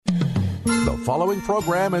following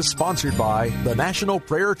program is sponsored by the National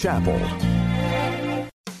Prayer Chapel.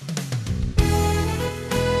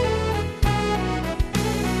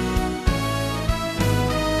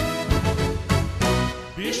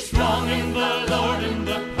 Be strong in the Lord, in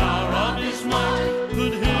the power of His might.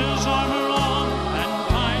 Put His armor on and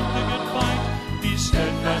fight the good fight. Be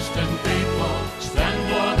steadfast and faithful, stand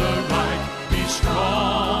for the right. Be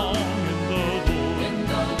strong in the Lord.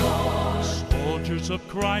 Soldiers of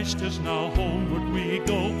Christ, as now homeward we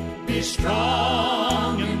go. Be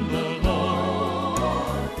strong in the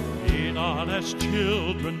Lord. Be not as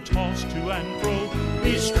children tossed to and fro.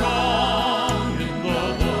 Be strong in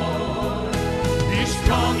the Lord. Be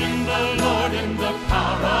strong in the Lord, in the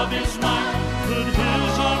power of His might. Put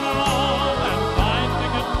His armor on and fight the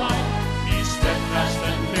good fight. Be steadfast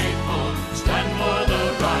and faithful, stand for the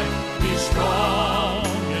right. Be strong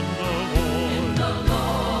in the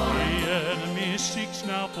Lord. The enemy seeks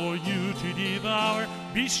now for you to devour.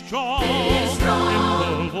 Be strong, in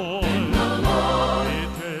the Lord. Be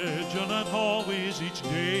vigilant always, each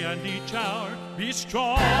day and each hour. Be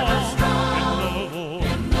strong, in the Lord.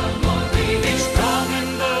 Be strong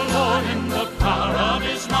in the Lord, in the power of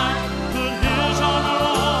His might. Put His armor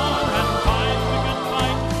on and fight the good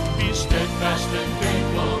fight. Be steadfast and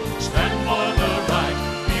faithful, stand for the right.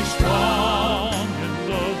 Be strong in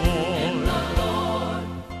the Lord.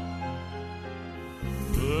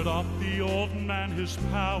 Put off the old man, his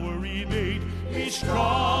power evade. Be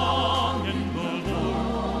strong in the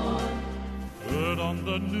Lord. Put on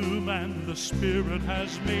the new man the Spirit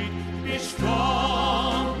has made. Be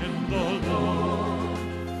strong in the Lord.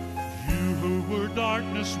 You who were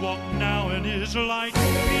darkness, walk now in His light.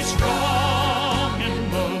 Be strong in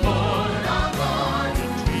the Lord.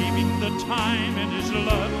 Retrieving the time in His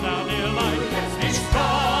love, now dear light. Be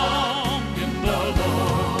strong in the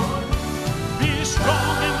Lord. Be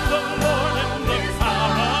strong in the Lord, in the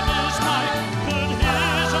power of His might. Put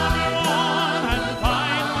His armor on and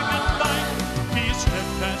fight the good fight. Be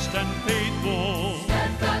steadfast and faithful.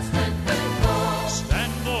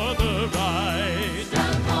 Stand for the right.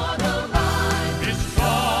 Be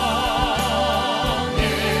strong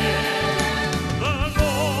in the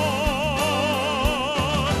Lord.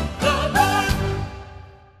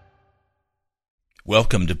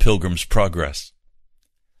 Welcome to Pilgrim's Progress.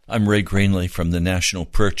 I'm Ray Greenley from the National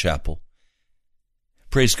Prayer Chapel.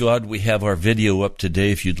 Praise God, we have our video up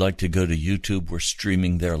today. If you'd like to go to YouTube, we're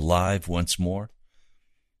streaming there live once more.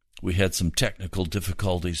 We had some technical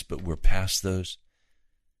difficulties, but we're past those.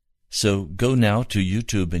 So go now to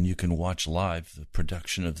YouTube and you can watch live the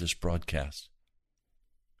production of this broadcast.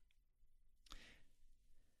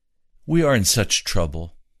 We are in such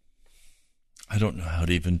trouble. I don't know how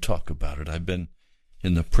to even talk about it. I've been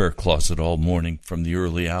in the prayer closet all morning from the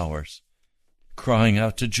early hours, crying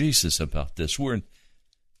out to Jesus about this. We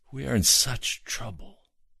are in such trouble.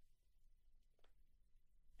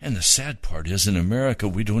 And the sad part is, in America,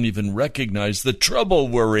 we don't even recognize the trouble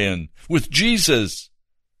we're in with Jesus.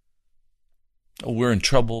 Oh, we're in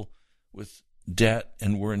trouble with debt,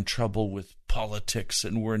 and we're in trouble with politics,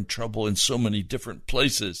 and we're in trouble in so many different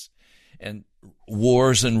places, and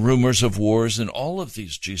wars and rumors of wars, and all of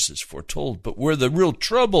these Jesus foretold. But where the real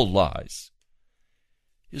trouble lies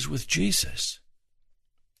is with Jesus.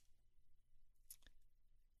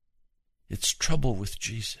 It's trouble with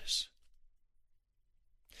Jesus.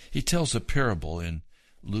 He tells a parable in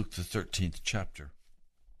Luke the 13th chapter.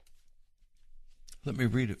 Let me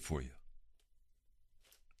read it for you.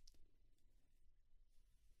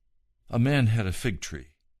 A man had a fig tree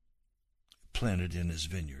planted in his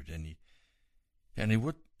vineyard, and he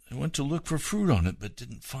went to look for fruit on it, but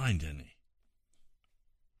didn't find any.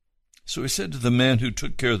 So he said to the man who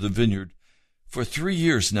took care of the vineyard, "For 3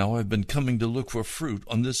 years now I've been coming to look for fruit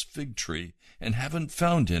on this fig tree and haven't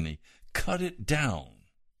found any. Cut it down.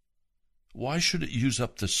 Why should it use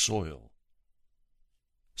up the soil?"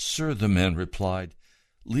 "Sir," the man replied,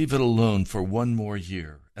 "leave it alone for 1 more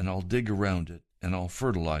year, and I'll dig around it, and I'll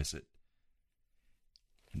fertilize it.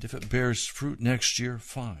 And if it bears fruit next year,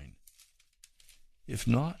 fine. If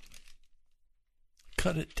not,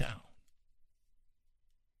 cut it down."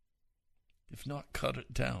 If not, cut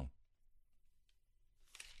it down.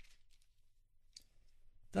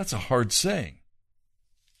 That's a hard saying.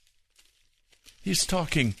 He's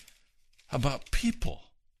talking about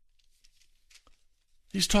people.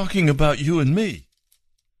 He's talking about you and me.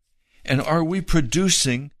 And are we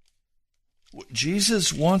producing what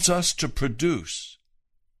Jesus wants us to produce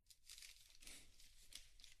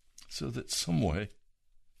so that some way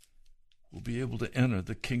we'll be able to enter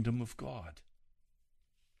the kingdom of God?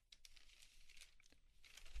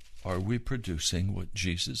 Are we producing what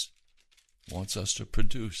Jesus wants us to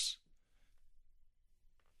produce.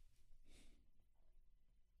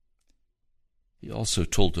 He also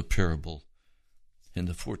told a parable in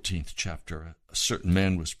the 14th chapter. A certain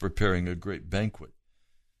man was preparing a great banquet,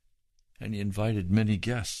 and he invited many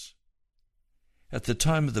guests. At the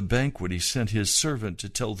time of the banquet, he sent his servant to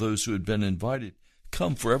tell those who had been invited,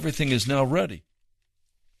 "Come, for everything is now ready."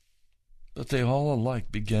 But they all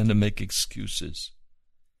alike began to make excuses.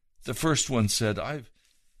 The first one said, I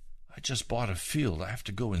just bought a field. I have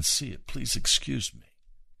to go and see it. Please excuse me.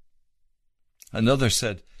 Another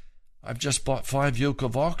said, "I've just bought 5 yoke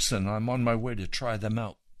of oxen. I'm on my way to try them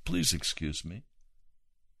out. Please excuse me."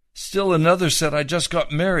 Still another said, "I just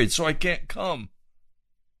got married, so I can't come."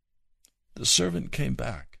 The servant came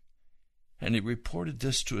back, and he reported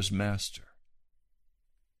this to his master.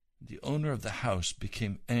 The owner of the house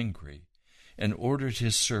became angry and ordered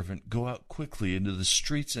his servant, "Go out quickly into the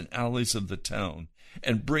streets and alleys of the town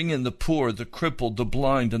and bring in the poor, the crippled, the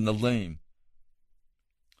blind, and the lame."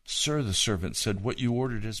 "Sir," the servant said, "what you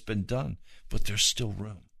ordered has been done, but there's still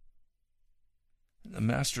room." And the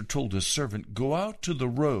master told his servant, "Go out to the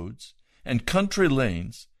roads and country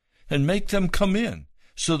lanes and make them come in,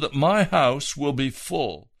 so that my house will be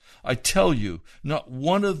full. I tell you, not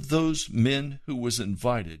one of those men who was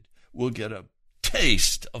invited will get a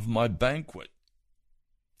taste of my banquet."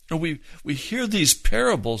 And we hear these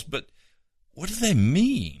parables, but what do they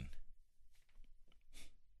mean?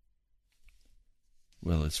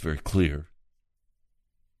 Well, it's very clear.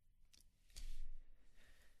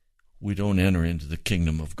 We don't enter into the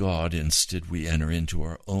kingdom of God. Instead, we enter into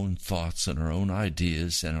our own thoughts and our own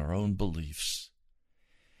ideas and our own beliefs.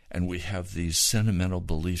 And we have these sentimental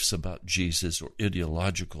beliefs about Jesus or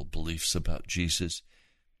ideological beliefs about Jesus,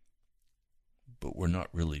 but we're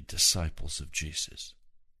not really disciples of Jesus.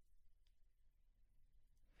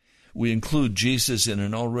 We include Jesus in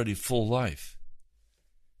an already full life.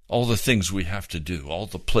 All the things we have to do, all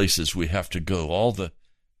the places we have to go, all the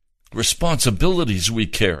responsibilities we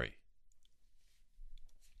carry.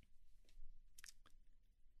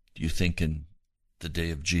 Do you think in the day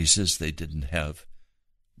of Jesus they didn't have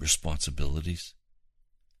responsibilities?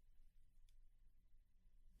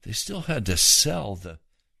 They still had to sell the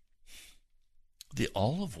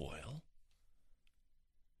olive oil.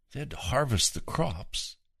 They had to harvest the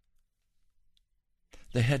crops.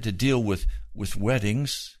 They had to deal with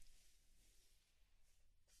weddings.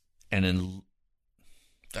 And in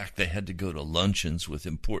fact, they had to go to luncheons with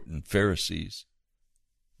important Pharisees.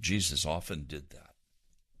 Jesus often did that.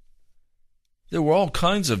 There were all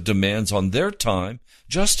kinds of demands on their time,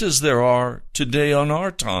 just as there are today on our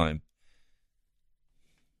time.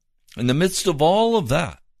 In the midst of all of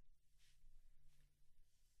that,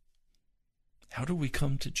 how do we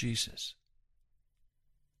come to Jesus?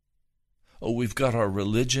 Oh, we've got our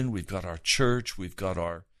religion, we've got our church, we've got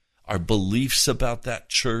our beliefs about that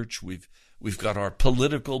church, we've got our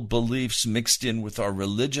political beliefs mixed in with our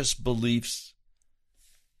religious beliefs.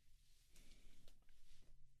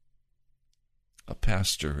 A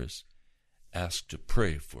pastor is asked to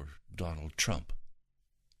pray for Donald Trump,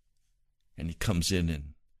 and he comes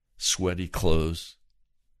in sweaty clothes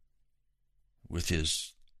with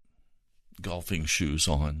his golfing shoes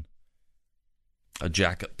on, a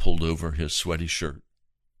jacket pulled over his sweaty shirt.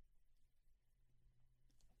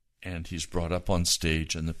 And he's brought up on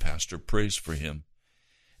stage, and the pastor prays for him,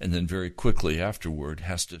 and then very quickly afterward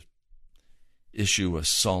has to issue a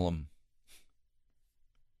solemn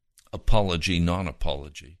apology,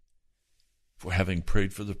 non-apology, for having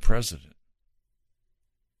prayed for the president.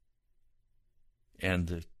 And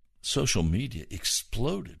the social media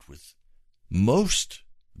exploded with most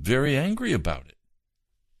very angry about it.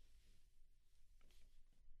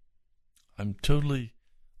 I'm totally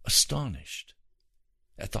astonished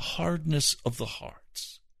at the hardness of the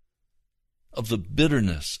hearts, of the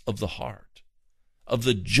bitterness of the heart, of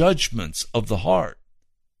the judgments of the heart.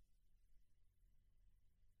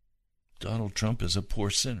 Donald Trump is a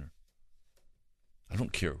poor sinner. I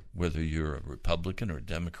don't care whether you're a Republican or a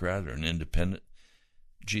Democrat or an independent.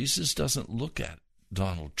 Jesus doesn't look at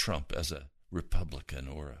Donald Trump as a Republican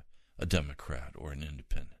or a Democrat or an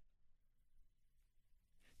independent.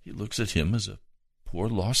 He looks at him as a poor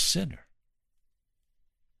lost sinner.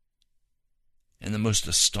 And the most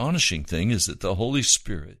astonishing thing is that the Holy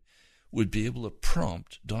Spirit would be able to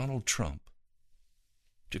prompt Donald Trump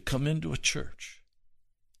to come into a church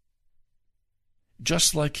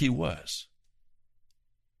just like he was.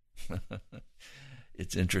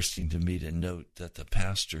 It's interesting to me to note that the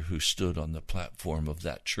pastor who stood on the platform of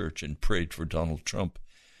that church and prayed for Donald Trump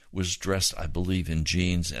was dressed, I believe, in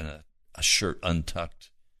jeans and a shirt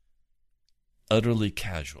untucked, utterly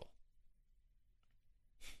casual.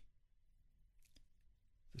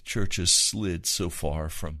 The church has slid so far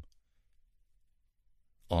from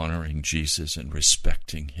honoring Jesus and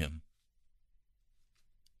respecting him.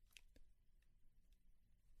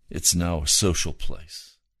 It's now a social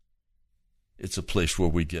place. It's a place where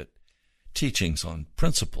we get teachings on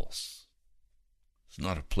principles. It's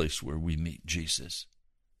not a place where we meet Jesus.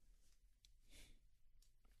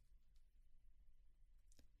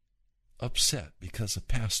 Upset because a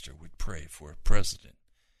pastor would pray for a president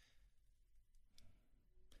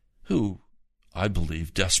who, I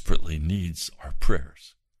believe, desperately needs our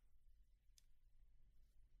prayers,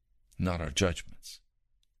 not our judgments.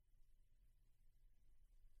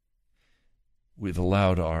 We've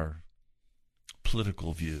allowed our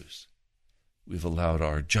political views, we've allowed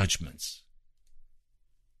our judgments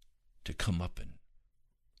to come up and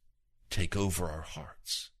take over our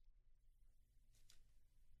hearts.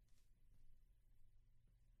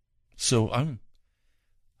 So I'm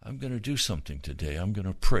going to do something today. I'm going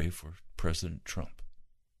to pray for President Trump.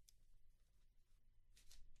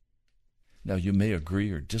 Now, you may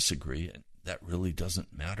agree or disagree, and that really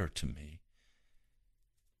doesn't matter to me.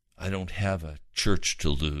 I don't have a church to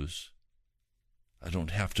lose. I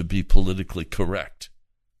don't have to be politically correct.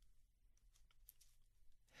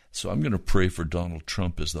 So I'm going to pray for Donald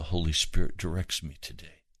Trump as the Holy Spirit directs me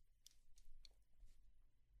today.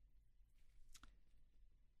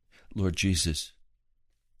 Lord Jesus,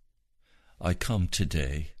 I come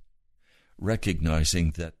today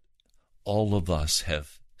recognizing that all of us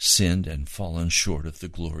have sinned and fallen short of the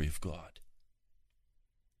glory of God.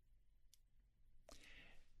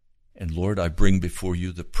 And Lord, I bring before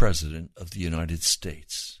you the President of the United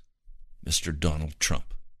States, Mr. Donald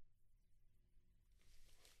Trump.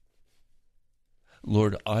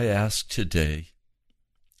 Lord, I ask today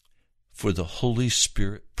for the Holy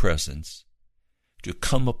Spirit presence to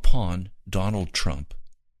come upon Donald Trump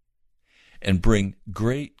and bring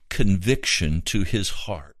great conviction to his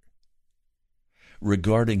heart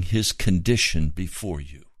regarding his condition before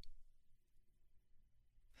you.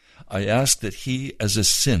 I ask that he, as a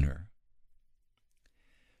sinner,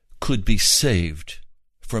 could be saved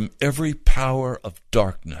from every power of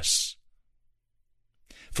darkness,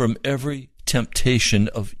 from every temptation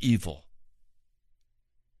of evil.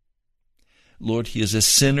 Lord, he is a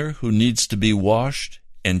sinner who needs to be washed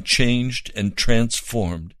and changed and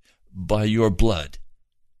transformed by your blood.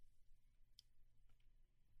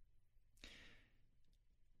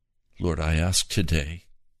 Lord, I ask today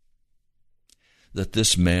that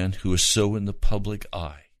this man who is so in the public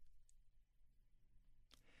eye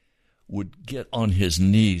would get on his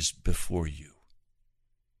knees before you,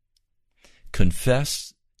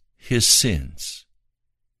 confess his sins,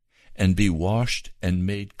 and be washed and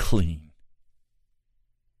made clean.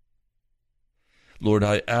 Lord,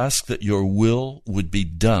 I ask that your will would be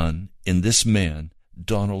done in this man,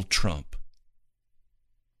 Donald Trump.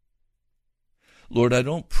 Lord, I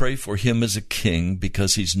don't pray for him as a king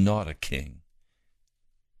because he's not a king.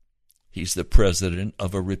 He's the president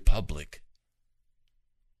of a republic.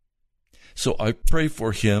 So I pray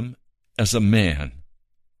for him as a man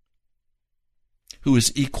who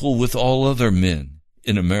is equal with all other men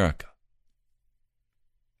in America.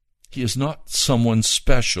 He is not someone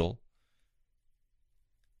special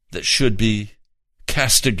that should be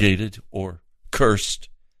castigated or cursed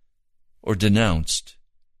or denounced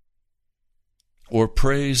or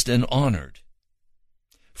praised and honored.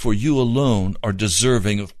 For you alone are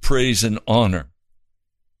deserving of praise and honor.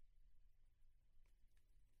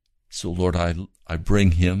 So, Lord, I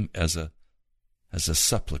bring him as a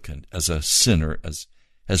supplicant, as a sinner,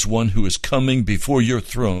 as one who is coming before your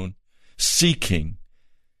throne, seeking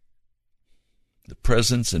the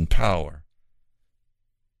presence and power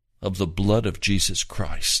of the blood of Jesus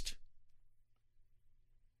Christ.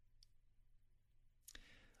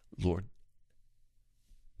 Lord,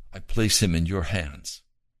 I place him in your hands.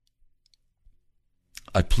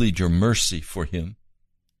 I plead your mercy for him.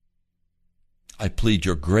 I plead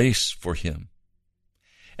your grace for him.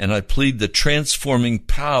 And I plead the transforming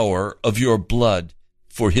power of your blood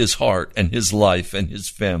for his heart and his life and his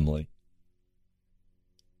family.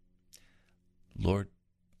 Lord,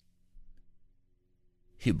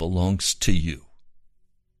 he belongs to you.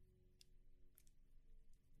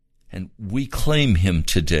 And we claim him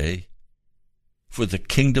today for the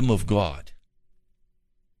kingdom of God,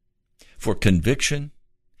 for conviction,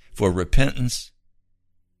 for repentance,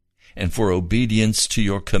 and for obedience to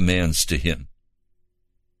your commands to him.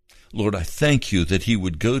 Lord, I thank you that he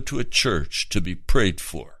would go to a church to be prayed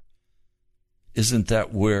for. Isn't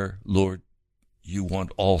that where, Lord, you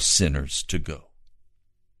want all sinners to go?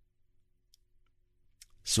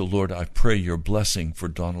 So, Lord, I pray your blessing for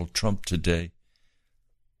Donald Trump today.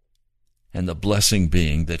 And the blessing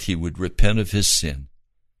being that he would repent of his sin,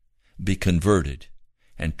 be converted,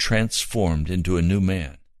 and transformed into a new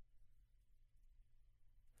man.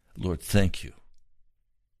 Lord, thank you.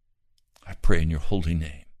 I pray in your holy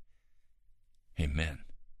name. Amen.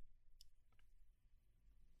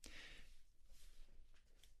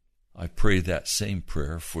 I pray that same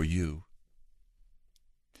prayer for you.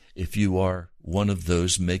 If you are one of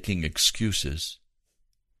those making excuses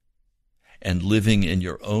and living in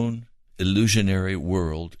your own illusionary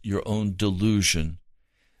world, your own delusion,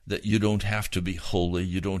 that you don't have to be holy,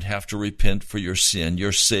 you don't have to repent for your sin,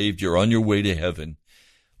 you're saved, you're on your way to heaven,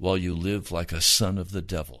 while you live like a son of the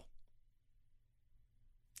devil.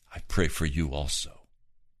 I pray for you also.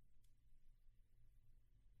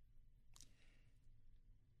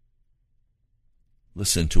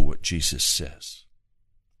 Listen to what Jesus says.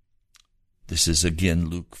 This is again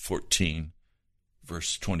Luke 14,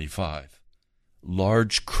 verse 25.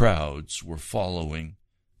 Large crowds were following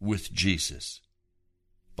with Jesus.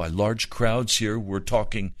 By large crowds here, we're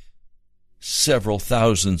talking several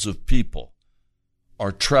thousands of people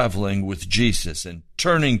are traveling with Jesus, and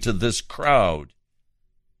turning to this crowd,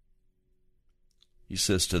 he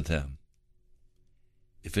says to them,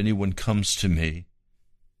 if anyone comes to me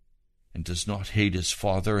and does not hate his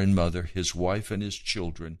father and mother, his wife and his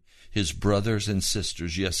children, his brothers and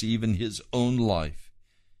sisters, yes, even his own life,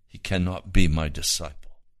 he cannot be my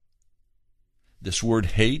disciple. This word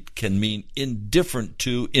hate can mean indifferent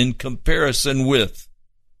to, in comparison with.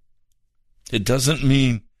 It doesn't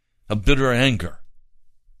mean a bitter anger.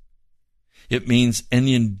 It means an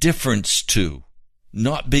indifference to,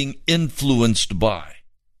 not being influenced by.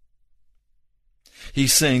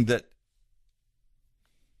 He's saying that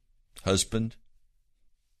husband,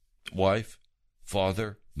 wife,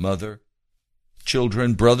 father, mother,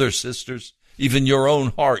 children, brothers, sisters, even your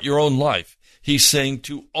own heart, your own life. He's saying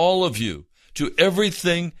to all of you, to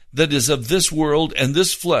everything that is of this world and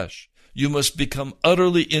this flesh, you must become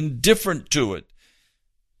utterly indifferent to it,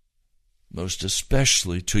 most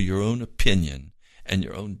especially to your own opinion and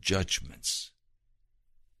your own judgments.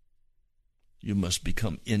 You must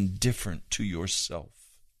become indifferent to yourself,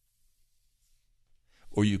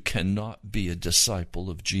 or you cannot be a disciple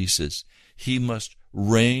of Jesus. He must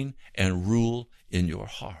reign and rule in your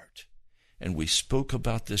heart. And we spoke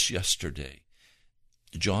about this yesterday.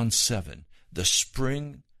 John 7, the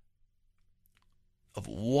spring of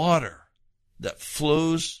water that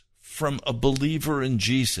flows from a believer in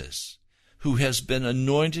Jesus who has been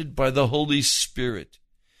anointed by the Holy Spirit.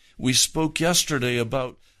 We spoke yesterday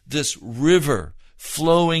about this river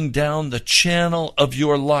flowing down the channel of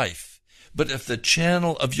your life. But if the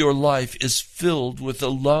channel of your life is filled with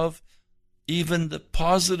the love, even the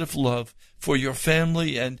positive love for your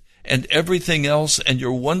family and everything else, and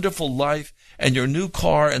your wonderful life and your new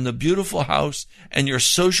car and the beautiful house and your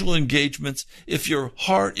social engagements, if your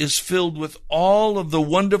heart is filled with all of the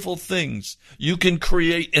wonderful things you can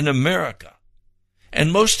create in America,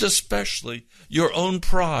 and most especially your own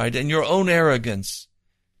pride and your own arrogance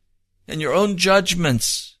and your own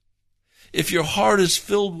judgments, if your heart is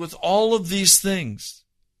filled with all of these things,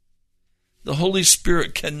 the Holy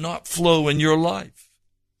Spirit cannot flow in your life.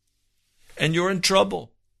 And you're in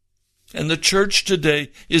trouble. And the church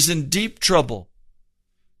today is in deep trouble,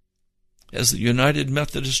 as the United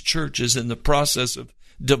Methodist Church is in the process of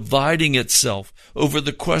dividing itself over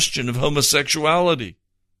the question of homosexuality.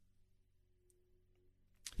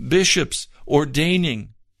 Bishops ordaining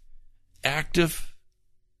active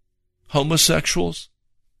homosexuals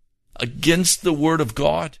against the Word of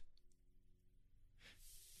God.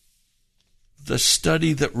 The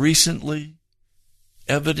study that recently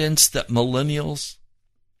evidenced that millennials,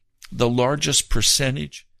 the largest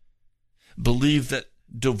percentage, believe that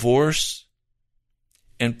divorce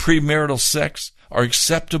and premarital sex are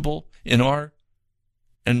acceptable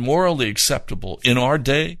and morally acceptable in our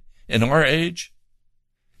day, in our age.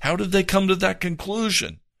 How did they come to that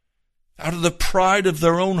conclusion? Out of the pride of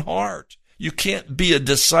their own heart. You can't be a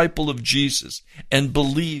disciple of Jesus and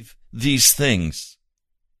believe these things.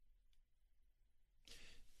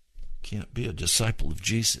 Can't be a disciple of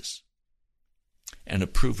Jesus and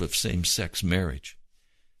approve of same-sex marriage.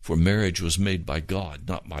 For marriage was made by God,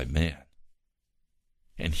 not by man.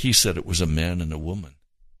 And he said it was a man and a woman.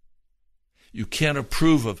 You can't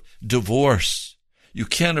approve of divorce. You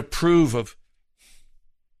can't approve of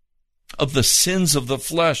the sins of the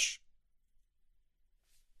flesh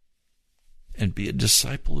and be a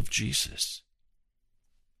disciple of Jesus.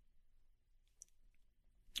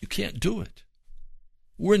 You can't do it.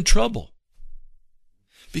 We're in trouble.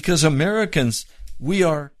 Because Americans, we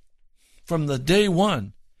are, from the day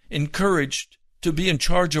one, encouraged to be in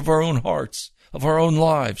charge of our own hearts, of our own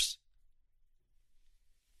lives.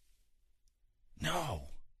 No.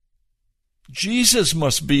 Jesus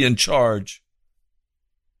must be in charge.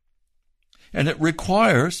 And it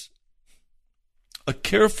requires a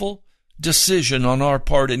careful decision on our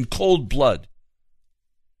part in cold blood.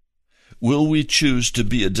 Will we choose to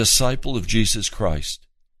be a disciple of Jesus Christ?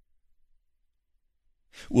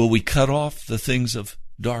 Will we cut off the things of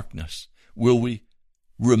darkness? Will we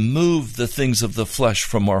remove the things of the flesh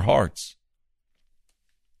from our hearts?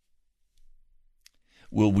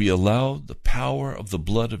 Will we allow the power of the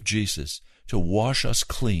blood of Jesus to wash us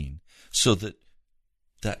clean so that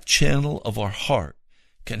that channel of our heart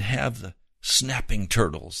can have the snapping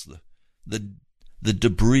turtles, the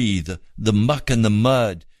debris, the muck and the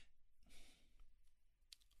mud,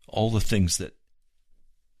 all the things that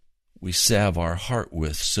we salve our heart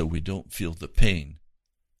with so we don't feel the pain,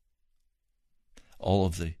 all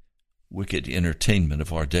of the wicked entertainment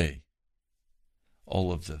of our day,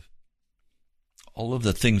 all of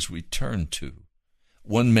the things we turn to.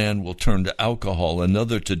 One man will turn to alcohol,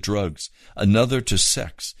 another to drugs, another to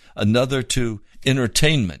sex, another to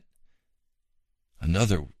entertainment,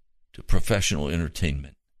 another to professional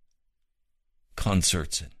entertainment,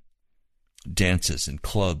 concerts and dances and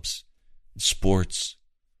clubs, sports,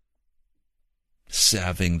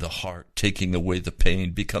 salving the heart, taking away the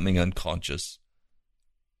pain, becoming unconscious.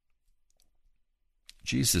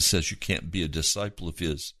 Jesus says you can't be a disciple of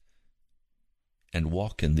his and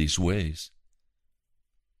walk in these ways.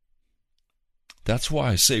 That's why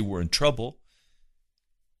I say we're in trouble,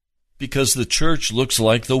 because the church looks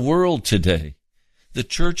like the world today. The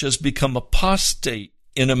church has become apostate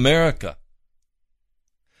in America,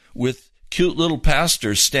 with cute little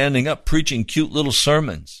pastors standing up preaching cute little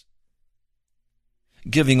sermons,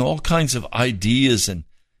 giving all kinds of ideas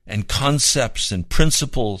and concepts and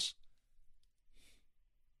principles,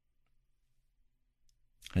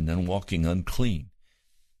 and then walking unclean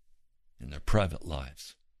in their private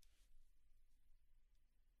lives,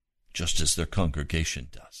 just as their congregation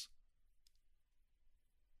does.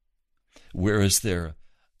 Where is there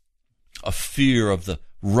a fear of the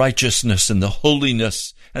righteousness and the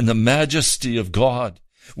holiness and the majesty of God?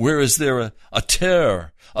 Where is there a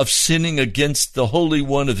terror of sinning against the Holy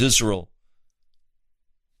One of Israel?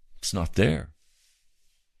 It's not there.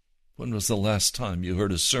 When was the last time you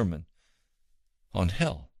heard a sermon on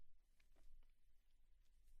hell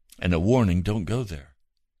and a warning, don't go there?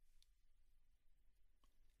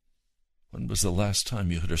 When was the last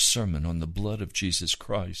time you heard a sermon on the blood of Jesus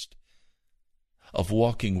Christ, of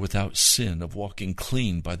walking without sin, of walking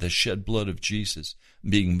clean by the shed blood of Jesus,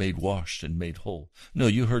 being made washed and made whole? No,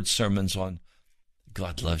 you heard sermons on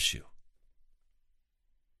God loves you.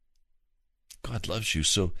 God loves you,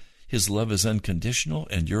 so his love is unconditional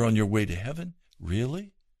and you're on your way to heaven?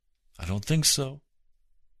 Really? I don't think so.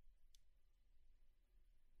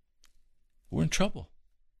 We're in trouble.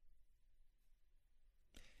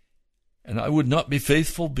 And I would not be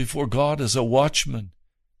faithful before God as a watchman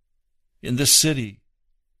in this city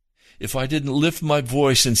if I didn't lift my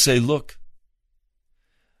voice and say, look,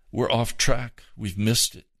 we're off track. We've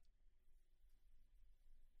missed it.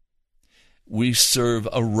 We serve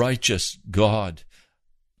a righteous God,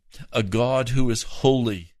 a God who is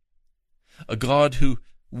holy, a God who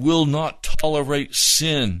will not tolerate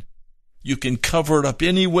sin. You can cover it up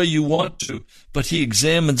any way you want to, but he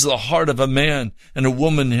examines the heart of a man and a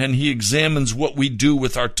woman, and he examines what we do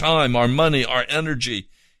with our time, our money, our energy.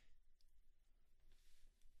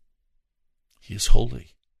 He is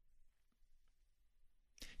holy.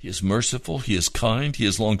 He is merciful. He is kind. He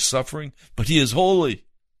is long-suffering, but he is holy.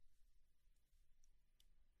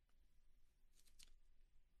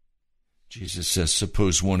 Jesus says,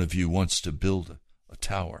 suppose one of you wants to build a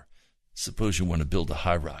tower. Suppose you want to build a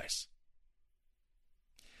high-rise.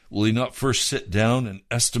 Will he not first sit down and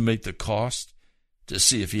estimate the cost to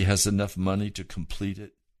see if he has enough money to complete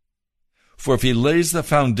it? For if he lays the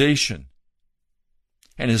foundation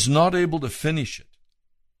and is not able to finish it,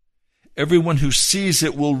 everyone who sees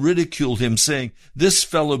it will ridicule him, saying, this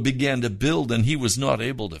fellow began to build and he was not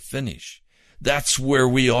able to finish. That's where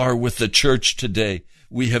we are with the church today.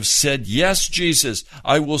 We have said, yes, Jesus,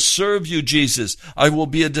 I will serve you, Jesus. I will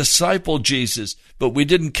be a disciple, Jesus. But we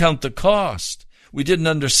didn't count the cost. We didn't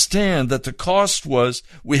understand that the cost was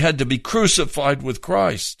we had to be crucified with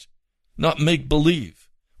Christ, not make believe.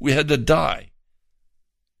 We had to die.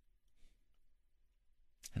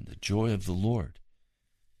 And the joy of the Lord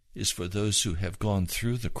is for those who have gone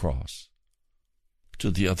through the cross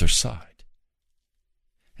to the other side.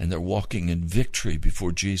 And they're walking in victory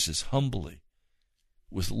before Jesus humbly,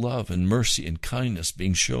 with love and mercy and kindness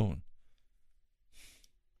being shown.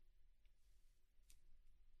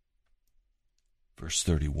 Verse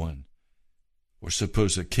 31. Or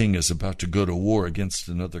suppose a king is about to go to war against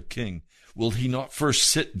another king. Will he not first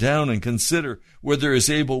sit down and consider whether he is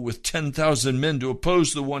able with 10,000 men to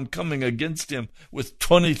oppose the one coming against him with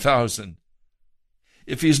 20,000?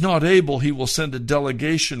 If he is not able, he will send a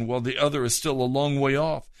delegation while the other is still a long way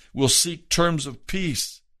off, will seek terms of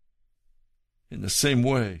peace. In the same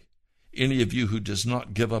way, any of you who does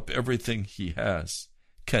not give up everything he has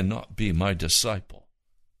cannot be my disciple.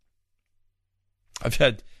 I've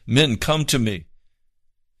had men come to me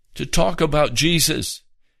to talk about Jesus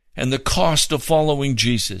and the cost of following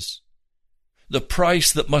Jesus, the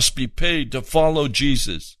price that must be paid to follow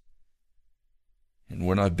Jesus. And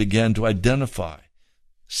when I began to identify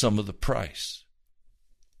some of the price,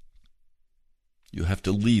 you have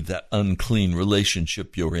to leave that unclean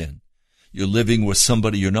relationship you're in. You're living with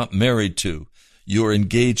somebody you're not married to. You're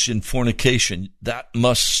engaged in fornication. That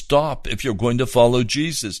must stop if you're going to follow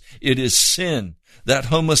Jesus. It is sin. That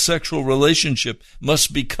homosexual relationship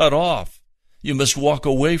must be cut off. You must walk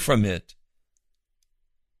away from it.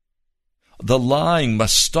 The lying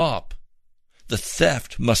must stop. The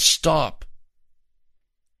theft must stop.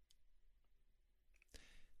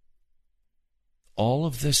 All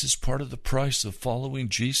of this is part of the price of following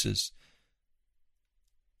Jesus.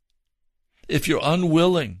 If you're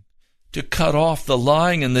unwilling to cut off the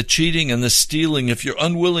lying and the cheating and the stealing, if you're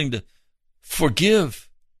unwilling to forgive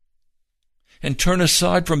and turn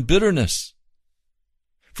aside from bitterness,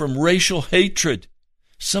 from racial hatred.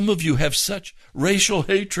 Some of you have such racial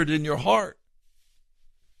hatred in your heart.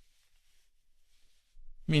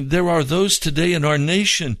 I mean, there are those today in our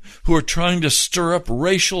nation who are trying to stir up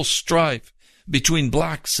racial strife between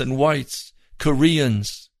blacks and whites,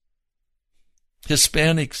 Koreans,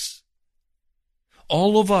 Hispanics.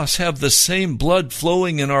 All of us have the same blood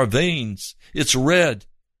flowing in our veins. It's red.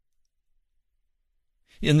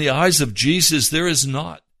 In the eyes of Jesus, there is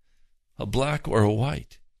not a black or a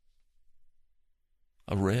white,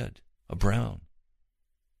 a red, a brown.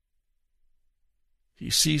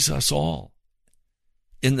 He sees us all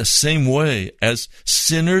in the same way as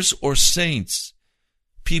sinners or saints,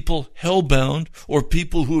 people hell-bound or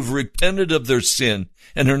people who have repented of their sin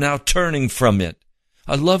and are now turning from it.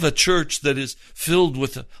 I love a church that is filled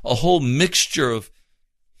with a whole mixture of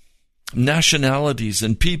nationalities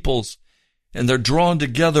and peoples, and they're drawn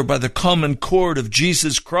together by the common cord of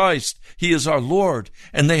Jesus Christ. He is our Lord,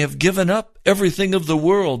 and they have given up everything of the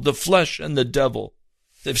world, the flesh and the devil.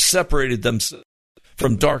 They've separated themselves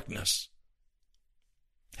from darkness,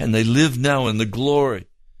 and they live now in the glory,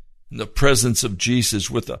 in the presence of Jesus,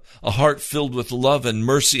 with a heart filled with love and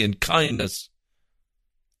mercy and kindness.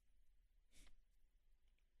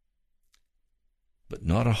 But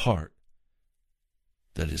not a heart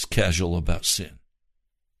that is casual about sin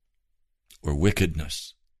or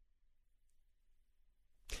wickedness,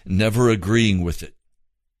 never agreeing with it,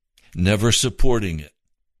 never supporting it,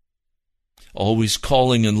 always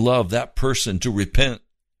calling in love that person to repent.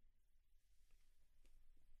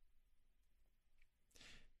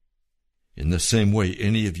 In the same way,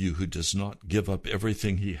 any of you who does not give up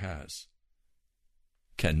everything he has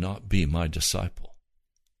cannot be my disciple.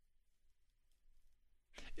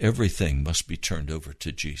 Everything must be turned over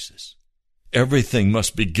to Jesus. Everything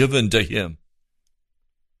must be given to him.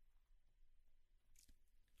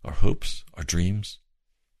 Our hopes, our dreams,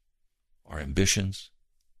 our ambitions.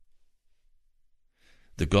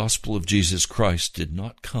 The gospel of Jesus Christ did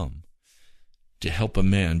not come to help a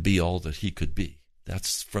man be all that he could be.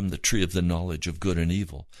 That's from the tree of the knowledge of good and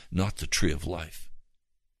evil, not the tree of life.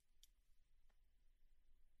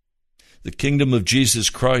 The kingdom of Jesus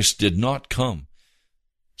Christ did not come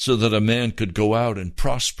so that a man could go out and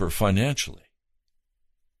prosper financially.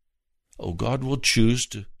 Oh, God will choose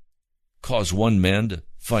to cause one man to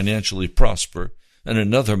financially prosper, and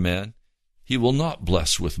another man he will not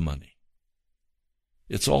bless with money.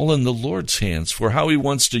 It's all in the Lord's hands for how he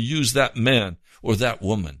wants to use that man or that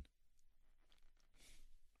woman.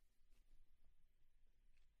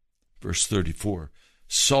 Verse 34,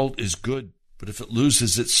 salt is good, but if it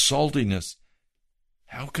loses its saltiness,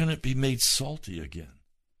 how can it be made salty again?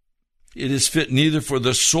 It is fit neither for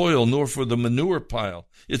the soil nor for the manure pile.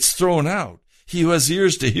 It's thrown out. He who has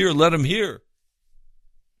ears to hear, let him hear.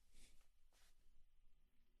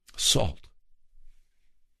 Salt.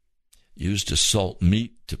 Used to salt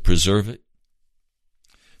meat to preserve it.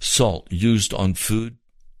 Salt used on food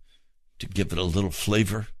to give it a little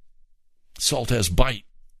flavor. Salt has bite.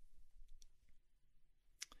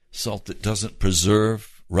 Salt that doesn't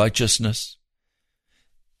preserve righteousness.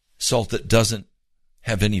 Salt that doesn't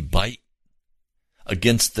have any bite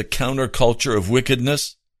against the counterculture of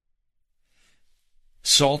wickedness.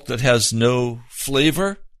 salt that has no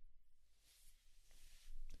flavor,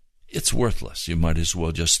 it's worthless. You might as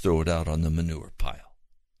well just throw it out on the manure pile.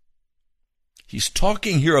 He's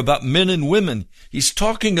talking here about men and women. He's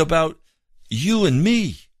talking about you and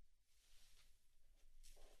me.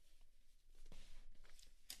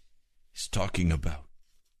 He's talking about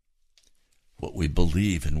what we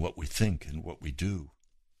believe and what we think and what we do,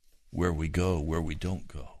 where we go, where we don't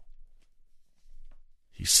go.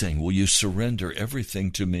 He's saying, will you surrender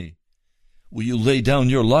everything to me? Will you lay down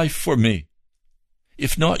your life for me?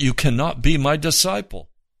 If not, you cannot be my disciple.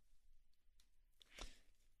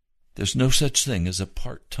 There's no such thing as a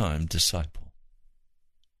part-time disciple.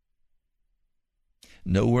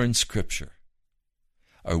 Nowhere in Scripture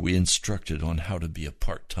are we instructed on how to be a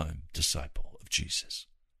part-time disciple of Jesus.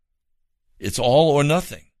 It's all or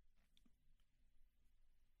nothing.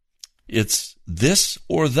 It's this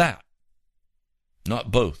or that, not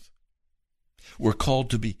both. We're called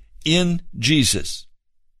to be in Jesus,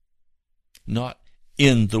 not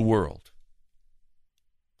in the world.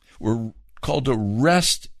 We're called to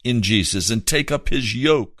rest in Jesus and take up his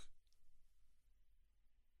yoke.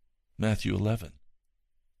 Matthew 11.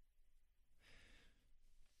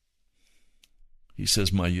 He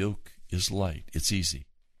says, my yoke is light. It's easy.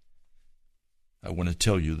 I want to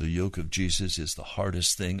tell you, the yoke of Jesus is the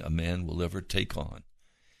hardest thing a man will ever take on.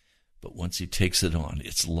 But once he takes it on,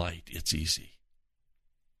 it's light, it's easy.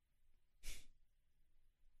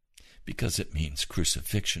 Because it means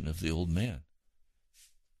crucifixion of the old man.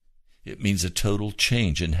 It means a total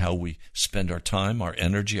change in how we spend our time, our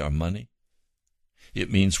energy, our money.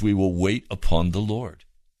 It means we will wait upon the Lord.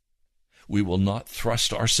 We will not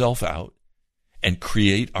thrust ourselves out and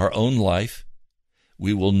create our own life.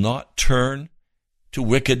 We will not turn to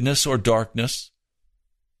wickedness or darkness.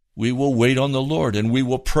 We will wait on the Lord, and we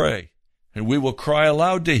will pray, and we will cry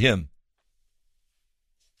aloud to him.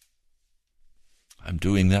 I'm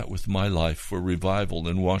doing that with my life for revival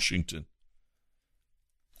in Washington.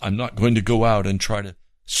 I'm not going to go out and try to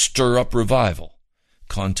stir up revival,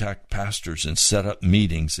 contact pastors and set up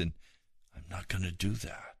meetings, and I'm not going to do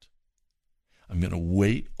that. I'm going to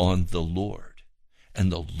wait on the Lord,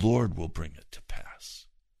 and the Lord will bring it to pass.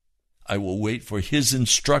 I will wait for his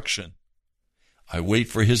instruction. I wait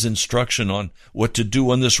for his instruction on what to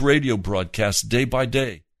do on this radio broadcast day by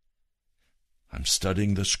day. I'm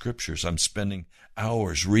studying the Scriptures. I'm spending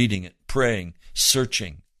hours reading it, praying,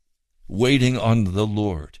 searching, waiting on the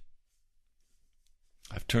Lord.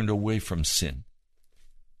 I've turned away from sin.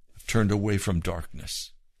 I've turned away from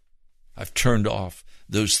darkness. I've turned off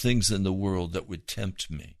those things in the world that would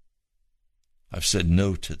tempt me. I've said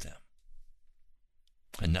no to them.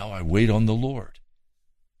 And now I wait on the Lord.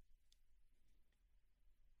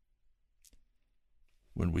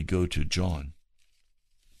 When we go to John,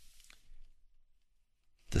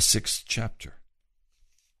 the 6th chapter,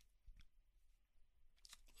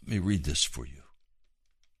 let me read this for you.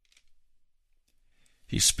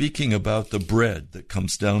 He's speaking about the bread that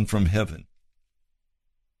comes down from heaven.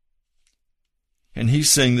 And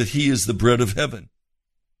he's saying that he is the bread of heaven.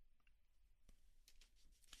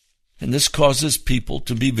 And this causes people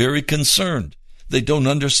to be very concerned. They don't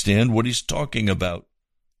understand what he's talking about.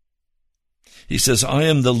 He says, I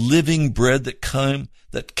am the living bread that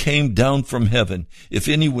came down from heaven. If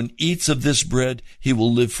anyone eats of this bread, he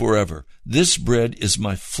will live forever. This bread is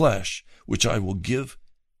my flesh, which I will give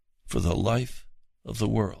for the life of the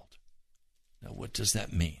world. Now, what does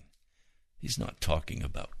that mean? He's not talking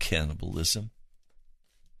about cannibalism.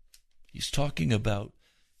 He's talking about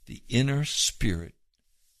the inner spirit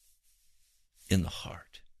in the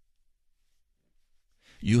heart.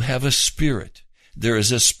 You have a spirit. There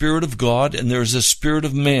is a spirit of God and there is a spirit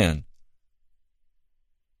of man.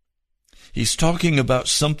 He's talking about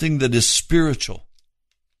something that is spiritual.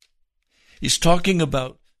 He's talking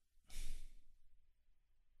about,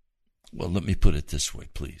 well, let me put it this way,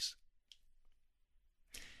 please.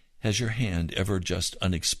 Has your hand ever just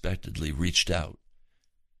unexpectedly reached out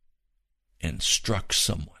and struck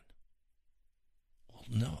someone? Well,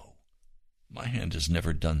 no. My hand has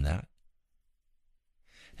never done that.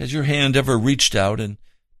 Has your hand ever reached out and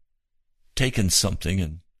taken something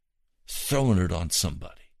and thrown it on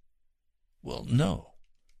somebody? Well, no.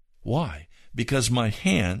 Why? Because my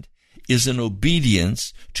hand is in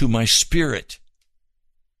obedience to my spirit.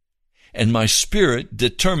 And my spirit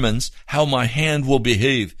determines how my hand will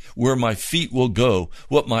behave, where my feet will go,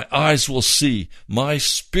 what my eyes will see. My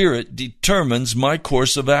spirit determines my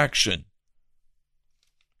course of action.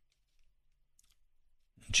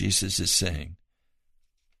 Jesus is saying,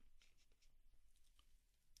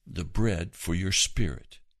 the bread for your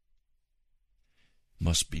spirit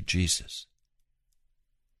must be Jesus.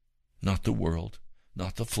 not the world,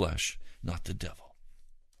 not the flesh, not the devil.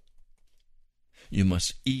 You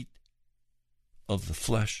must eat of the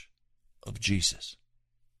flesh of Jesus.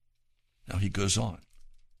 Now he goes on.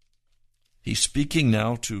 He's speaking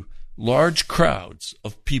now to large crowds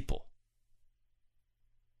of people.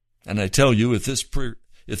 And I tell you, if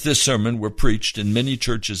this sermon were preached in many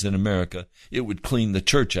churches in America, it would clean the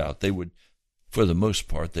church out. They would, for the most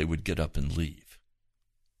part, they would get up and leave.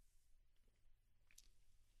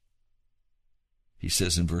 He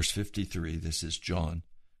says in verse 53, this is John,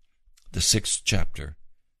 the 6th chapter,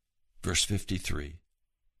 verse 53,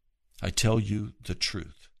 I tell you the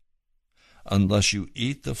truth. Unless you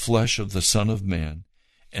eat the flesh of the Son of Man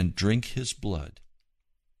and drink his blood,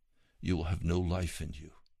 you will have no life in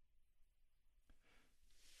you.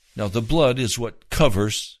 Now, the blood is what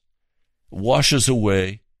covers, washes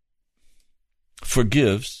away,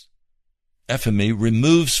 forgives, ephemy,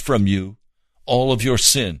 removes from you all of your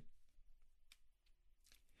sin.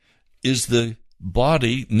 Is the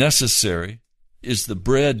body necessary? Is the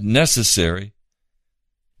bread necessary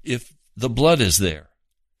if the blood is there?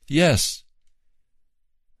 Yes.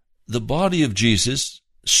 The body of Jesus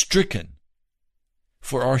stricken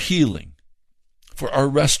for our healing, for our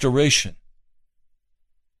restoration.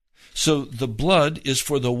 So the blood is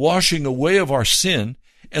for the washing away of our sin,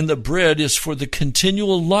 and the bread is for the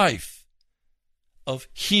continual life of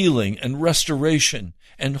healing and restoration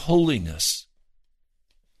and holiness.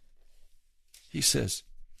 He says,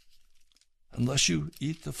 unless you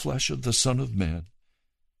eat the flesh of the Son of Man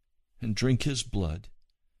and drink his blood,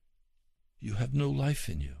 you have no life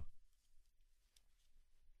in you.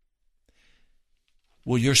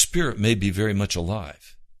 Well, your spirit may be very much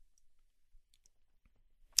alive.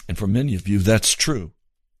 And for many of you, that's true.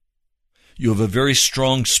 You have a very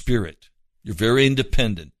strong spirit. You're very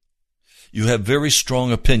independent. You have very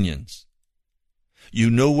strong opinions. You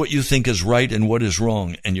know what you think is right and what is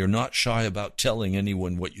wrong, and you're not shy about telling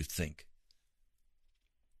anyone what you think.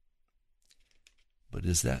 But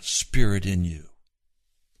is that spirit in you,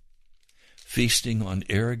 feasting on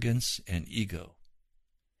arrogance and ego,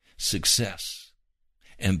 success,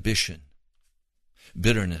 ambition,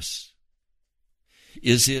 bitterness?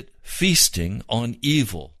 Is it feasting on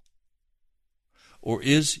evil? Or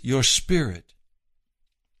is your spirit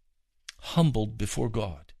humbled before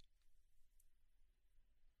God?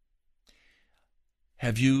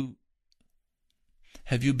 Have you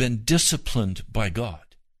been disciplined by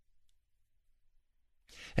God?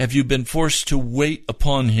 Have you been forced to wait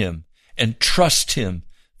upon him and trust him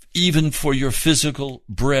even for your physical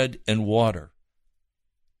bread and water?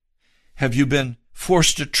 Have you been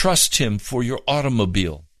forced to trust him for your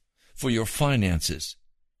automobile, for your finances?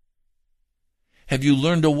 Have you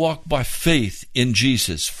learned to walk by faith in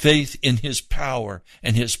Jesus, faith in his power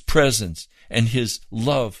and his presence and his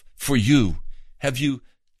love for you? Have you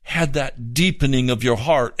had that deepening of your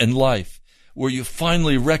heart and life where you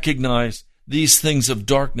finally recognize these things of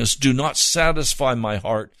darkness do not satisfy my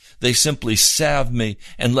heart? They simply salve me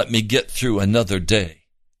and let me get through another day.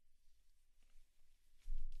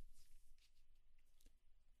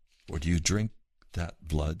 Or do you drink that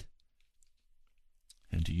blood?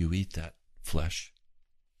 And do you eat that flesh?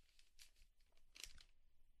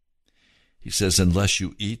 He says, unless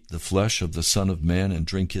you eat the flesh of the Son of Man and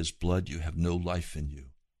drink his blood, you have no life in you.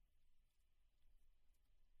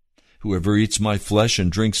 Whoever eats my flesh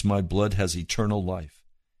and drinks my blood has eternal life,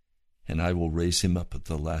 and I will raise him up at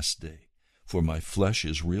the last day. For my flesh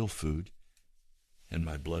is real food, and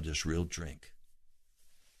my blood is real drink.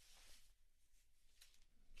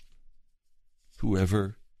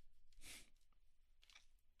 Whoever,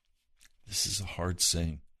 this is a hard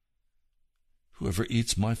saying, whoever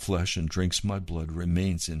eats my flesh and drinks my blood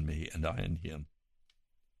remains in me, and I in him.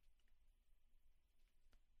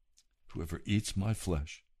 Whoever eats my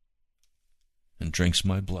flesh and drinks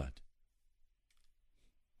my blood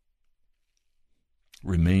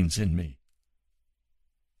remains in me,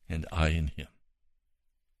 and I in him.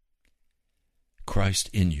 Christ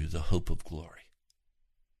in you, the hope of glory.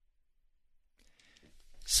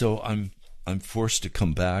 So I'm forced to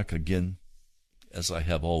come back again, as I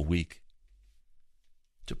have all week,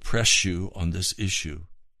 to press you on this issue.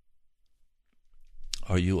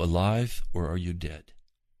 Are you alive or are you dead?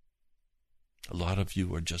 A lot of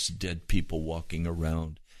you are just dead people walking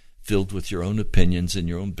around, filled with your own opinions and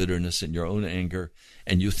your own bitterness and your own anger,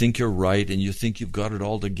 and you think you're right and you think you've got it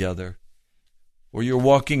all together. Or you're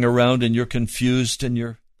walking around and you're confused and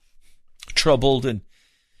you're troubled and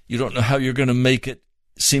you don't know how you're going to make it.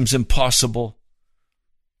 It seems impossible.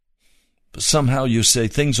 But somehow you say,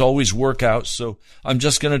 things always work out, so I'm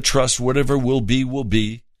just going to trust whatever will be, will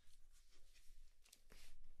be.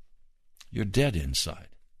 You're dead inside.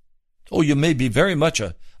 Oh, you may be very much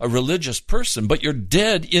a religious person, but you're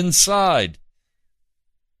dead inside.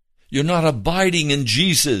 You're not abiding in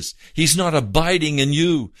Jesus. He's not abiding in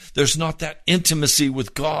you. There's not that intimacy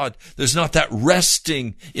with God. There's not that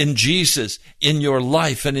resting in Jesus in your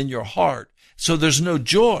life and in your heart. So there's no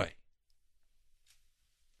joy.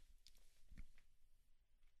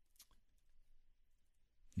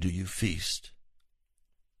 Do you feast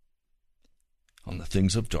on the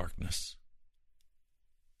things of darkness?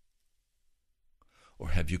 Or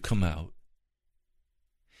have you come out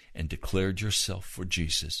and declared yourself for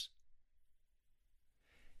Jesus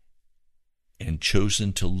and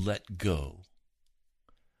chosen to let go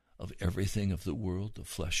of everything of the world, the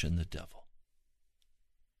flesh, and the devil?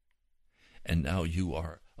 And now you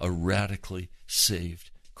are a radically saved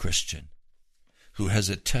Christian who has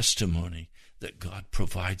a testimony that God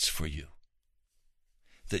provides for you,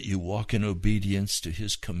 that you walk in obedience to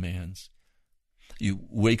His commands. You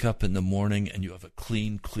wake up in the morning and you have a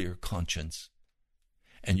clean, clear conscience,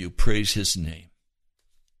 and you praise His name.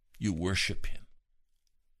 You worship Him.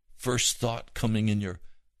 First thought coming in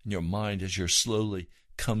your mind as you're slowly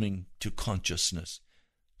coming to consciousness,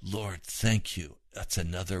 Lord, thank you. That's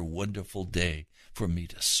another wonderful day for me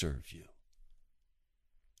to serve you.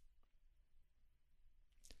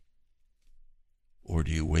 Or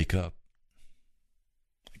do you wake up?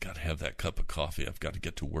 I got to have that cup of coffee. I've got to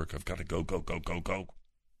get to work. I've got to go.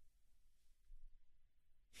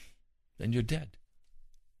 Then you're dead.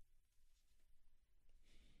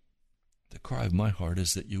 The cry of my heart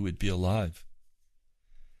is that you would be alive,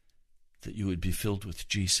 that you would be filled with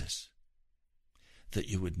Jesus, that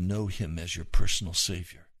you would know Him as your personal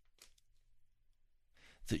Savior,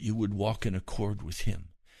 that you would walk in accord with Him,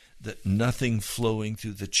 that nothing flowing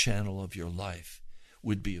through the channel of your life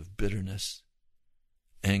would be of bitterness,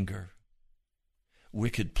 anger,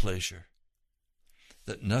 wicked pleasure,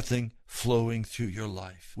 that nothing flowing through your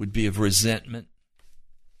life would be of resentment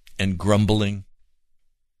and grumbling,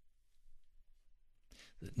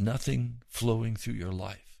 that nothing flowing through your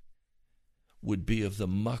life would be of the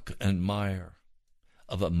muck and mire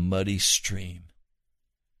of a muddy stream,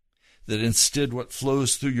 that instead what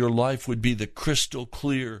flows through your life would be the crystal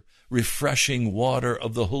clear, refreshing water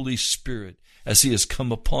of the Holy Spirit as He has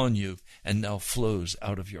come upon you and now flows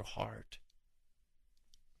out of your heart.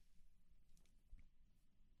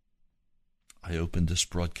 I opened this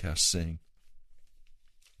broadcast saying,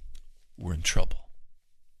 we're in trouble.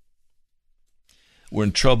 We're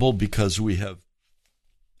in trouble because we have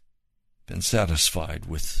been satisfied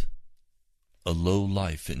with a low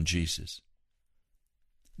life in Jesus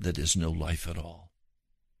that is no life at all.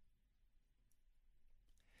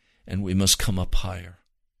 And we must come up higher.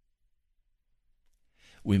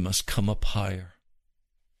 We must come up higher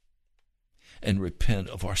and repent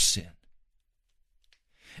of our sin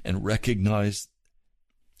and recognize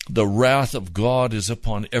the wrath of God is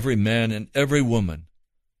upon every man and every woman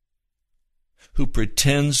who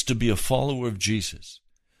pretends to be a follower of Jesus,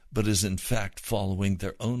 but is in fact following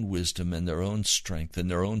their own wisdom and their own strength and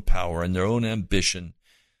their own power and their own ambition.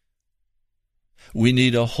 We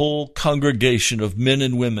need a whole congregation of men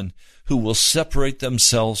and women who will separate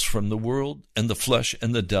themselves from the world and the flesh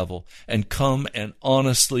and the devil and come and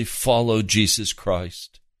honestly follow Jesus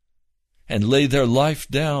Christ and lay their life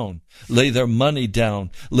down, lay their money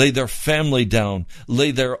down, lay their family down,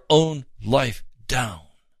 lay their own life down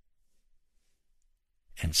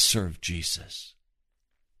and serve Jesus.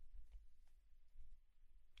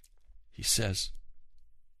 He says,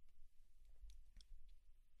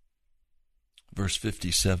 verse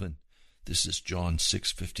 57, this is John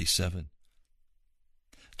 6:57.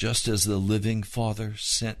 Just as the living Father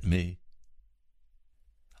sent me,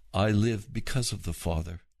 I live because of the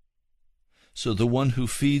Father. So the one who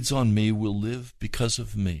feeds on me will live because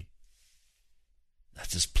of me.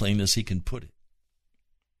 That's as plain as he can put it.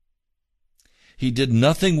 He did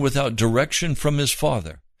nothing without direction from his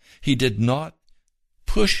Father. He did not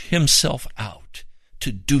push himself out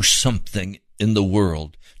to do something in the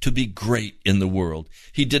world, to be great in the world.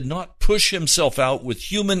 He did not push himself out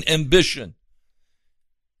with human ambition.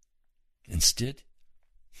 Instead,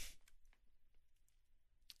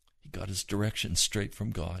 he got his direction straight from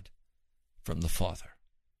God, from the Father.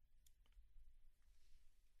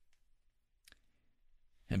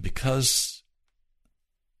 And because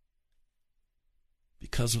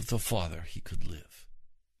of the Father, he could live.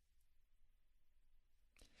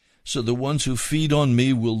 So the ones who feed on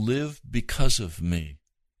me will live because of me.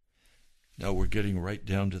 Now we're getting right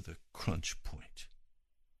down to the crunch point.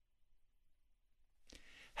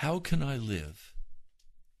 How can I live?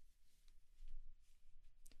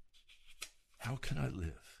 How can I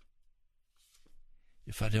live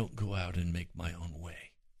if I don't go out and make my own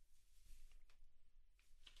way.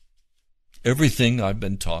 Everything I've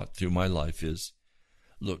been taught through my life is,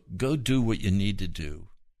 look, go do what you need to do.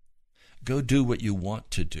 Go do what you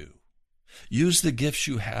want to do. Use the gifts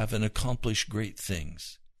you have and accomplish great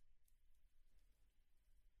things.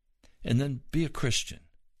 And then be a Christian.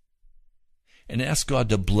 And ask God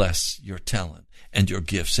to bless your talent and your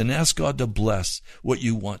gifts. And ask God to bless what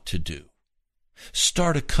you want to do.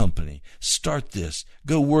 Start a company. Start this.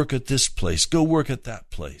 Go work at this place. Go work at that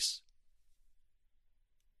place.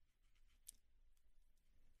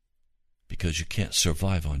 Because you can't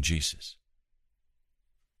survive on Jesus.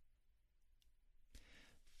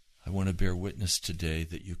 I want to bear witness today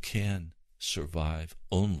that you can survive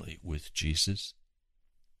only with Jesus.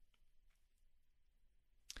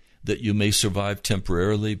 That you may survive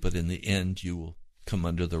temporarily, but in the end you will come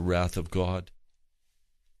under the wrath of God.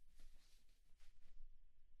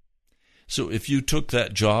 So if you took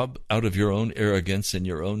that job out of your own arrogance and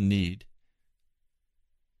your own need,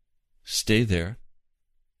 stay there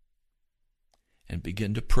and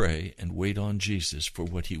begin to pray and wait on Jesus for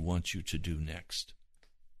what he wants you to do next.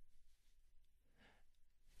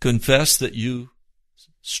 Confess that you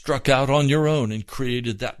struck out on your own and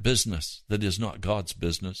created that business that is not God's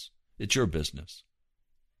business. It's your business.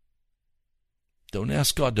 Don't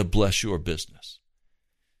ask God to bless your business.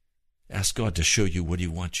 Ask God to show you what he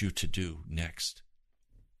wants you to do next.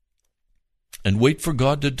 And wait for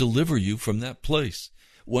God to deliver you from that place.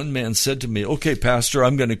 One man said to me, okay, Pastor,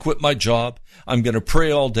 I'm going to quit my job. I'm going to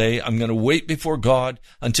pray all day. I'm going to wait before God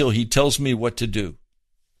until he tells me what to do.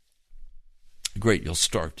 Great, you'll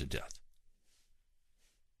starve to death.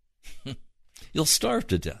 You'll starve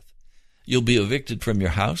to death. You'll be evicted from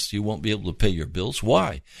your house. You won't be able to pay your bills.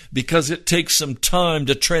 Why? Because it takes some time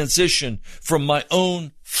to transition from my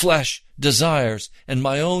own flesh desires and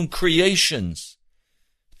my own creations.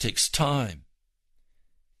 It takes time.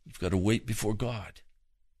 You've got to wait before God.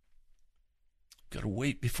 You've got to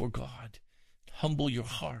wait before God. Humble your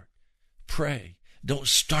heart. Pray. Don't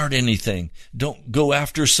start anything. Don't go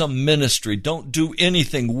after some ministry. Don't do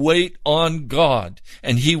anything. Wait on God,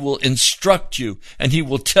 and he will instruct you, and he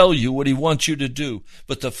will tell you what he wants you to do.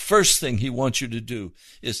 But the first thing he wants you to do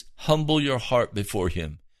is humble your heart before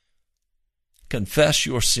him. Confess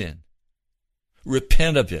your sin.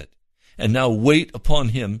 Repent of it. And now wait upon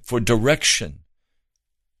him for direction.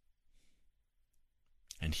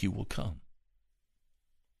 And he will come.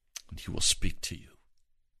 And he will speak to you.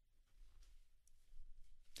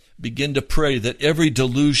 Begin to pray that every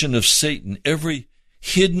delusion of Satan, every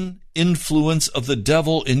hidden influence of the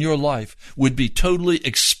devil in your life would be totally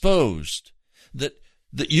exposed, that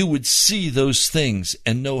you would see those things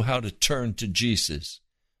and know how to turn to Jesus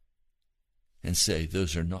and say,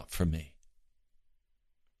 those are not for me.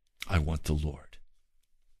 I want the Lord.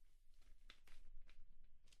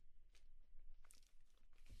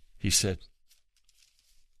 He said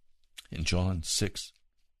in John 6:55,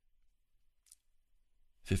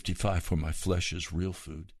 for my flesh is real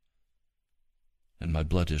food, and my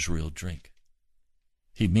blood is real drink.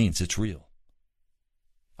 He means it's real.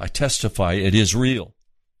 I testify it is real.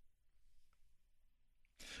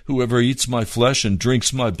 Whoever eats my flesh and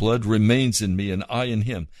drinks my blood remains in me, and I in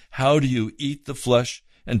him. How do you eat the flesh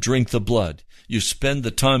and drink the blood? You spend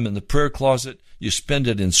the time in the prayer closet. You spend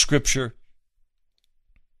it in Scripture.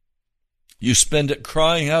 You spend it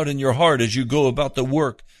crying out in your heart as you go about the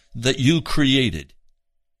work that you created.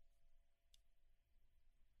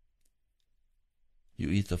 You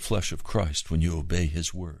eat the flesh of Christ when you obey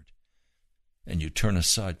his word, and you turn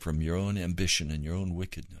aside from your own ambition and your own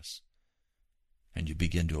wickedness, and you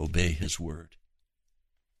begin to obey his word.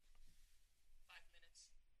 5 minutes.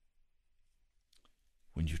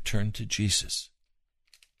 When you turn to Jesus,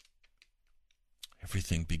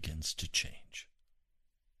 everything begins to change.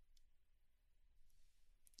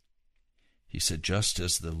 He said, just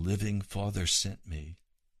as the living Father sent me,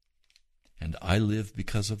 and I live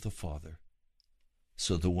because of the Father,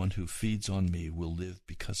 so the one who feeds on me will live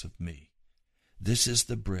because of me. This is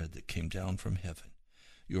the bread that came down from heaven.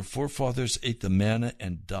 Your forefathers ate the manna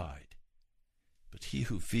and died, but he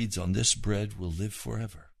who feeds on this bread will live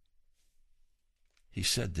forever. He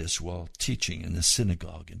said this while teaching in the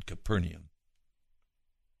synagogue in Capernaum.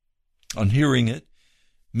 On hearing it,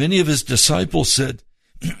 many of his disciples said,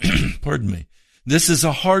 pardon me, this is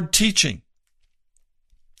a hard teaching.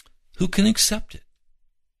 Who can accept it?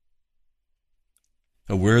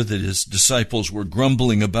 Aware that his disciples were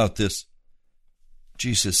grumbling about this,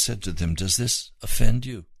 Jesus said to them, does this offend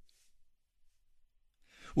you?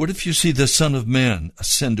 What if you see the Son of Man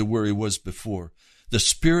ascend to where he was before? The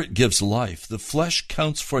Spirit gives life. The flesh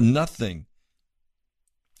counts for nothing.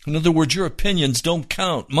 In other words, your opinions don't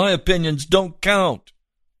count. My opinions don't count.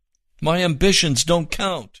 My ambitions don't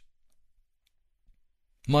count.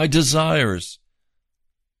 My desires,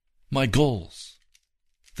 my goals,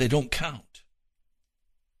 they don't count.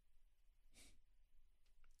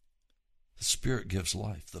 The Spirit gives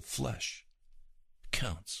life. The flesh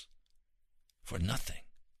counts for nothing.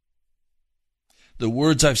 The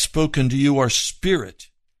words I've spoken to you are spirit,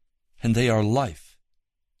 and they are life.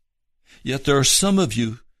 Yet there are some of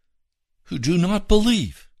you who do not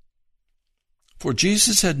believe. For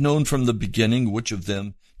Jesus had known from the beginning which of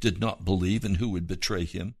them did not believe and who would betray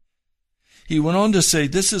him. He went on to say,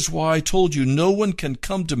 "This is why I told you no one can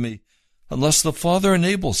come to me unless the Father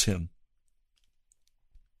enables him."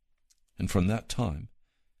 And from that time,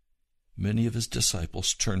 many of his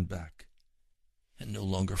disciples turned back and no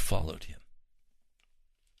longer followed him.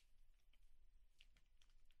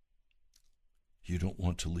 "You don't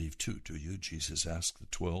want to leave too, do you?" Jesus asked the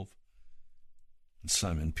 12. And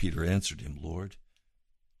Simon Peter answered him, "Lord,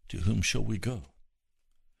 to whom shall we go?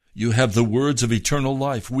 You have the words of eternal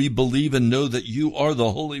life. We believe and know that you are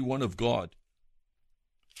the Holy One of God."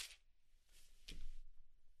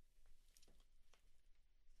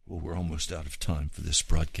 Well, we're almost out of time for this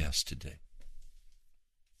broadcast today.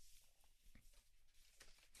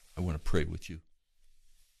 I want to pray with you.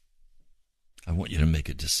 I want you to make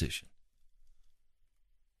a decision.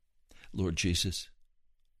 Lord Jesus,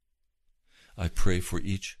 I pray for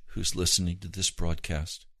each who's listening to this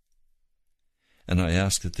broadcast, and I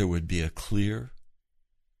ask that there would be a clear,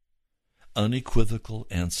 unequivocal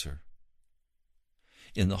answer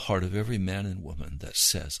in the heart of every man and woman that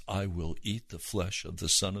says, "I will eat the flesh of the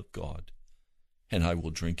Son of God, and I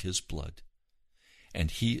will drink his blood,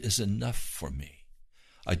 and he is enough for me.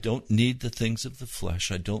 I don't need the things of the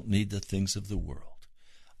flesh. I don't need the things of the world.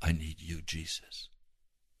 I need you, Jesus."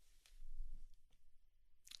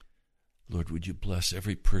 Lord, would you bless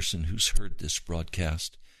every person who's heard this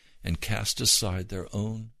broadcast and cast aside their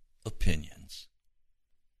own opinions,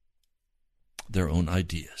 their own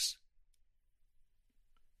ideas,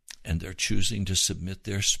 and they're choosing to submit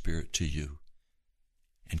their spirit to you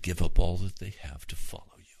and give up all that they have to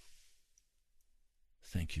follow you.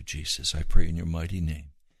 Thank you, Jesus. I pray in your mighty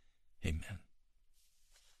name. Amen.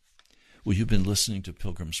 Well, you've been listening to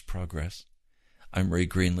Pilgrim's Progress. I'm Ray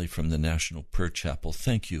Greenley from the National Prayer Chapel.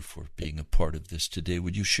 Thank you for being a part of this today.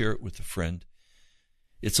 Would you share it with a friend?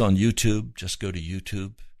 It's on YouTube. Just go to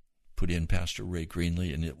YouTube, put in Pastor Ray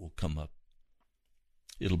Greenley, and it will come up.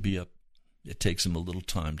 It'll be up. It takes him a little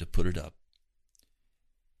time to put it up.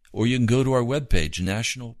 Or you can go to our webpage,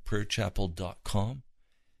 nationalprayerchapel.com.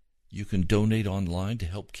 You can donate online to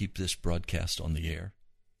help keep this broadcast on the air.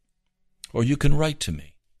 Or you can write to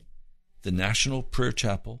me, the National Prayer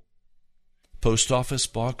Chapel, Post Office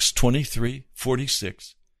Box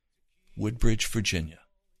 2346, Woodbridge, Virginia,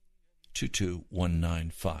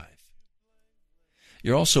 22195.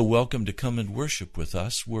 You're also welcome to come and worship with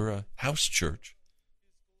us. We're a house church,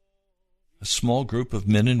 a small group of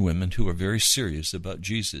men and women who are very serious about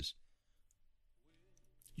Jesus.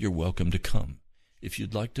 You're welcome to come. If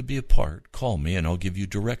you'd like to be a part, call me and I'll give you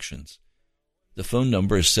directions. The phone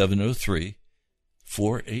number is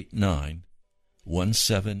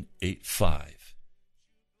 703-489-1785.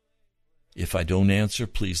 If I don't answer,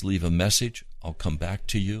 please leave a message. I'll come back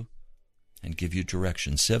to you and give you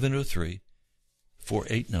directions.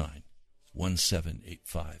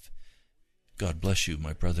 703-489-1785. God bless you,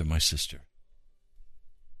 my brother, my sister.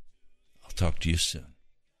 I'll talk to you soon.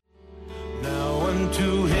 Now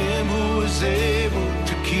unto him who is able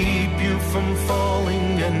to keep you from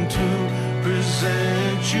falling and to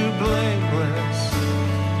present you blameless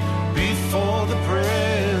before the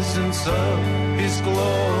presence of his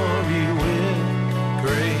glory.